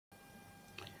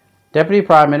Deputy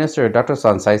Prime Minister Dr.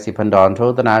 Sonexay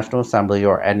told the National Assembly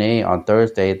or NA on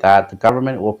Thursday that the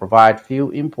government will provide fuel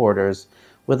importers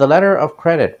with a letter of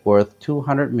credit worth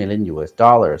 $200 million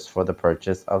for the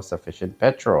purchase of sufficient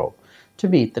petrol to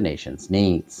meet the nation's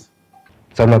needs.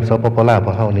 สำหรับสปป.ลาวข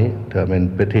องเฮานี้ถือเป็น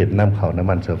ประเทศนำเข้าน้ำ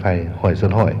มันเชื้อไฟห้อยส่ว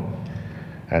นห้อย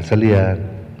เฉลี่ย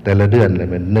แต่ละเดือนเลย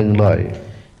เป็น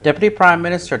100 Deputy Prime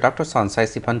Minister Dr.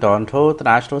 Sonexay told the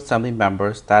National Assembly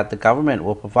members that the government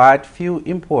will provide fuel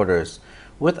importers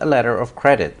with a letter of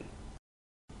credit.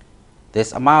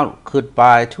 This amount could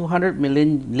buy 200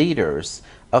 million liters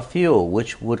of fuel,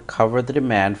 which would cover the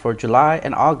demand for July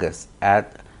and August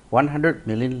at 100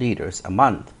 million liters a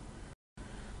month.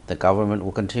 The government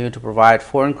will continue to provide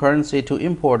foreign currency to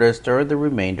importers during the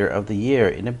remainder of the year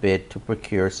in a bid to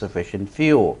procure sufficient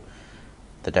fuel,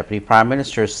 the Deputy Prime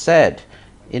Minister said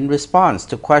in response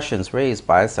to questions raised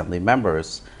by Assembly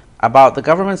members about the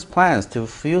government's plans to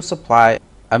fuel supply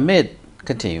amid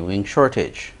continuing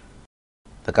shortage.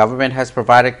 The government has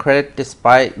provided credit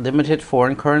despite limited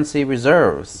foreign currency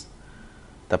reserves.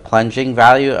 The plunging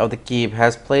value of the kyib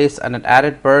has placed an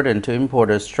added burden to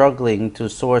importers struggling to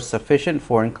source sufficient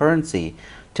foreign currency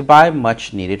to buy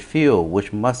much-needed fuel,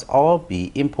 which must all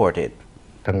be imported.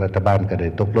 ทางรัฐบาลก็ได้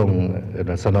ตกลง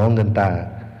สนองเงินตรา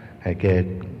ให้แก่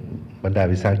บรรดา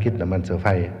วิสาหกิจน้ำมันเชื้อไฟ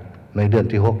ในเดือน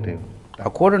ที่6นี้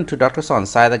According to Dr.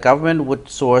 Sonexay, the government would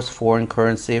source foreign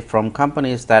currency from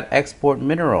companies that export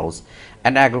minerals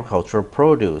and agricultural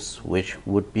produce, which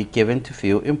would be given to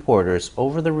fuel importers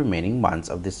over the remaining months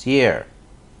of this year.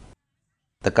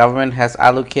 The government has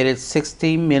allocated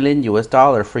 $60 million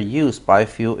for use by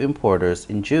fuel importers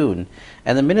in June,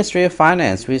 and the Ministry of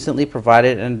Finance recently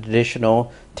provided an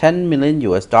additional $10 million.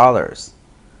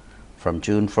 From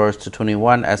June 1st to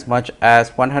 21, as much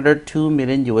as $102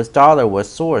 million was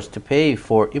sourced to pay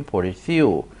for imported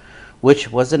fuel,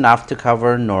 which was enough to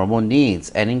cover normal needs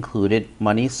and included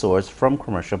money sourced from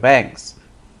commercial banks.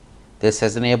 This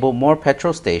has enabled more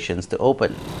petrol stations to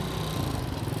open.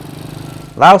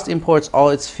 Laos imports all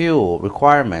its fuel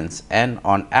requirements and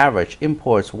on average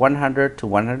imports 100 to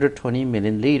 120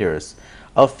 million liters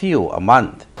of fuel a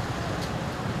month.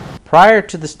 Prior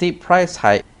to the steep price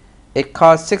hike, it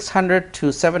cost $600 to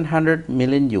 $700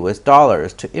 million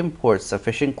to import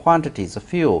sufficient quantities of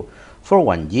fuel for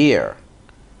 1 year.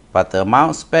 But the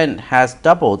amount spent has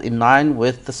doubled in line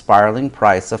with the spiraling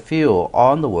price of fuel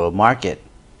on the world market.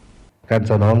 การ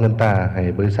สนองเงินตราให้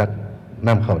บริษัทน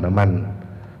ำเข้าน้ำมัน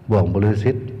บวกบริ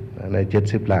ษัทใน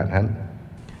70ล้านฮั่น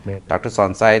Dr.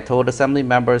 Sonexay told Assembly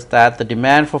members that the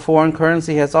demand for foreign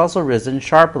currency has also risen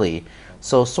sharply,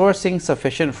 so sourcing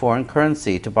sufficient foreign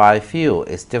currency to buy fuel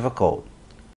is difficult.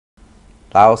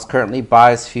 Laos currently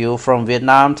buys fuel from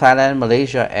Vietnam, Thailand,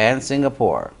 Malaysia, and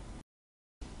Singapore.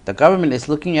 The government is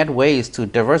looking at ways to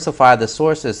diversify the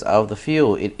sources of the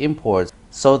fuel it imports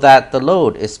so that the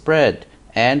load is spread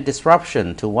and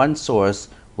disruption to one source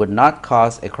would not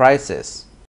cause a crisis.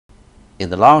 In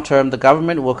the long term, the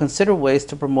government will consider ways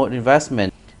to promote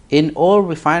investment in oil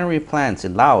refinery plants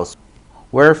in Laos,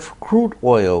 where crude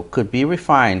oil could be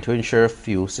refined to ensure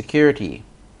fuel security.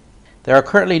 There are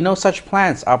currently no such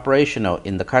plants operational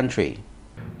in the country.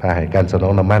 ภายการสนอ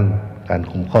งน้ำมันการ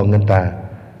คุ้มครองเงินตรา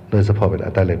โดยเฉพาะเป็นอั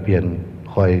ตราแลกเปลี่ยน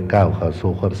คอยก้าวเข้า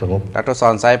สู่ความสงบ Dr.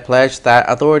 Sonexay pledged that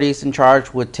authorities in charge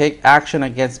would take action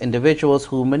against individuals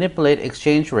who manipulate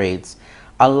exchange rates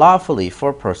unlawfully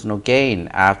for personal gain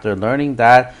after learning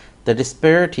that the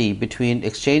disparity between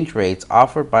exchange rates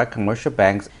offered by commercial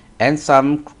banks and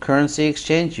some currency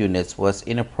exchange units was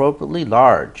inappropriately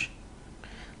large.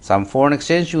 Some foreign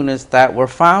exchange units that were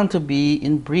found to be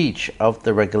in breach of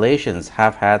the regulations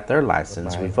have had their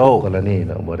license revoked.